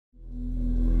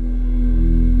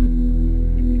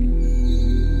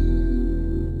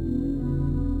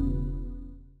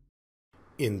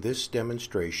In this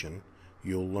demonstration,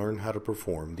 you'll learn how to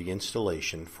perform the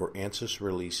installation for Ansys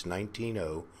Release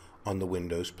 19.0 on the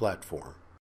Windows platform.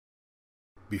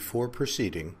 Before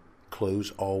proceeding, close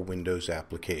all Windows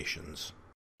applications.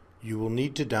 You will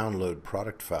need to download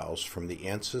product files from the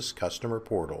Ansys customer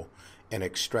portal and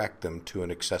extract them to an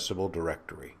accessible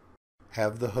directory.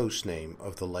 Have the hostname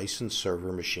of the licensed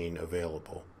server machine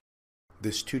available.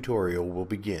 This tutorial will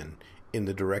begin in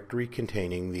the directory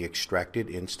containing the extracted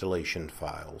installation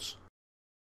files.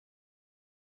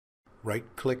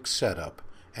 Right-click Setup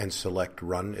and select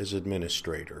Run as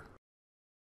Administrator.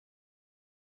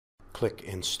 Click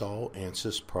Install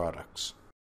Ansys Products.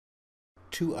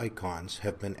 Two icons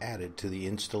have been added to the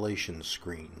installation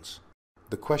screens.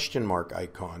 The question mark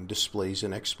icon displays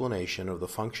an explanation of the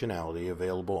functionality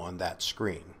available on that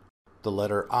screen. The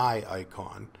letter I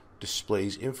icon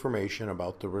displays information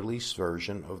about the release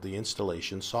version of the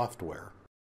installation software.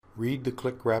 Read the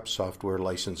ClickWrap software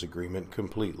license agreement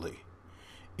completely.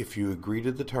 If you agree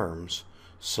to the terms,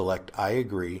 select I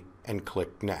agree and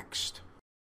click Next.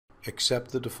 Accept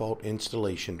the default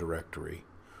installation directory,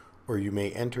 or you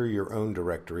may enter your own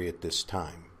directory at this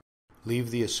time. Leave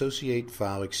the Associate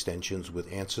File Extensions with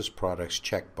Ansys Products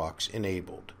checkbox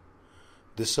enabled.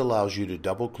 This allows you to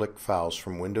double-click files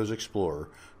from Windows Explorer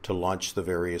to launch the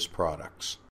various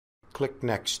products. Click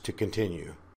Next to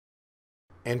continue.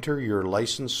 Enter your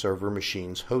licensed server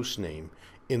machine's hostname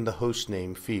in the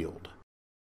hostname field.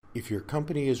 If your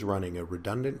company is running a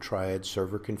redundant triad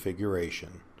server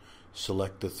configuration,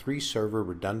 select the 3-server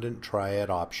redundant triad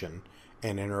option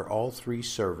and enter all 3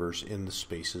 servers in the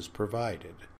spaces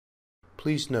provided.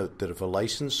 Please note that if a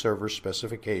licensed server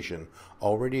specification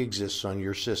already exists on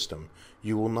your system,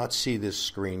 you will not see this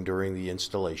screen during the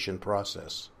installation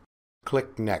process.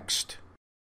 Click Next.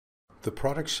 The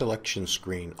product selection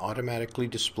screen automatically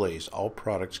displays all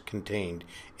products contained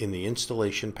in the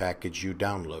installation package you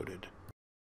downloaded.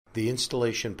 The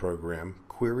installation program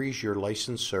queries your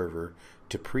licensed server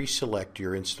to pre-select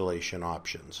your installation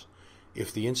options.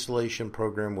 If the installation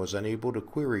program was unable to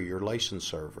query your license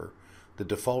server, the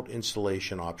default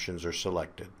installation options are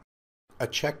selected. A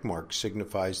check mark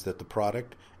signifies that the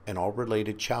product and all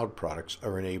related child products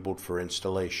are enabled for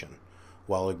installation,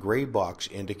 while a gray box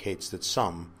indicates that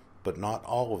some, but not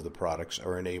all of the products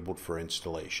are enabled for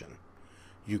installation.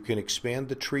 You can expand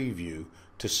the tree view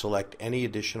to select any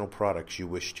additional products you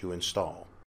wish to install.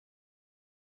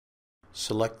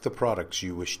 Select the products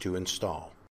you wish to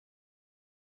install.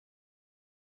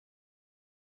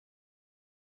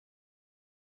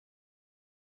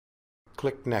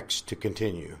 Click Next to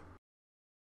continue.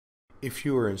 If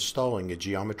you are installing a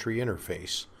geometry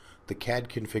interface, the CAD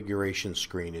configuration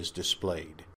screen is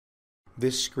displayed.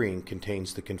 This screen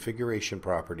contains the configuration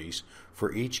properties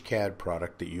for each CAD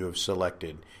product that you have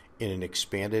selected in an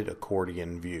expanded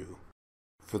accordion view.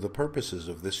 For the purposes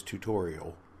of this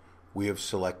tutorial, we have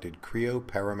selected Creo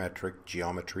Parametric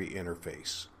Geometry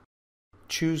Interface.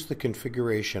 Choose the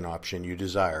configuration option you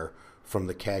desire from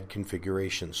the CAD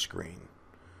configuration screen.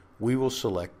 We will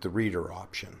select the Reader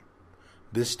option.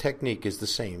 This technique is the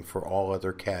same for all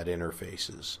other CAD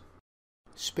interfaces.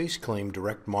 SpaceClaim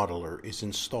Direct Modeler is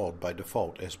installed by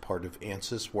default as part of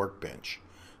Ansys Workbench.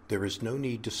 There is no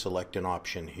need to select an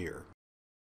option here.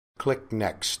 Click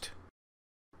Next.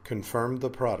 Confirm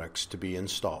the products to be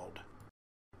installed.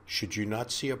 Should you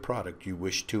not see a product you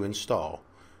wish to install,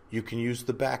 you can use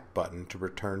the back button to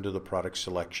return to the product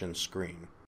selection screen.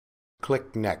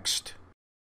 Click Next.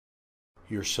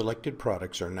 Your selected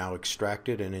products are now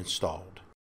extracted and installed.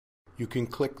 You can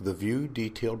click the View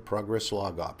Detailed Progress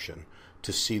Log option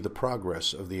to see the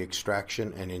progress of the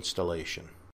extraction and installation.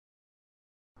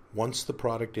 Once the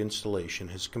product installation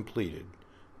has completed,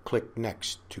 click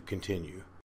Next to continue.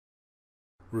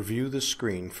 Review the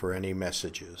screen for any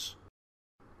messages.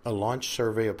 A launch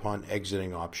survey upon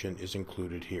exiting option is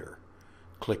included here.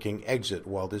 Clicking Exit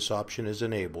while this option is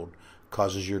enabled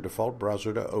causes your default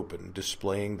browser to open,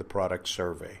 displaying the product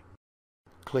survey.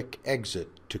 Click Exit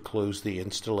to close the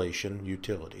installation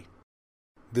utility.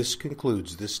 This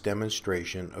concludes this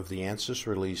demonstration of the Ansys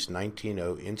Release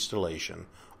 19.0 installation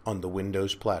on the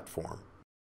Windows platform.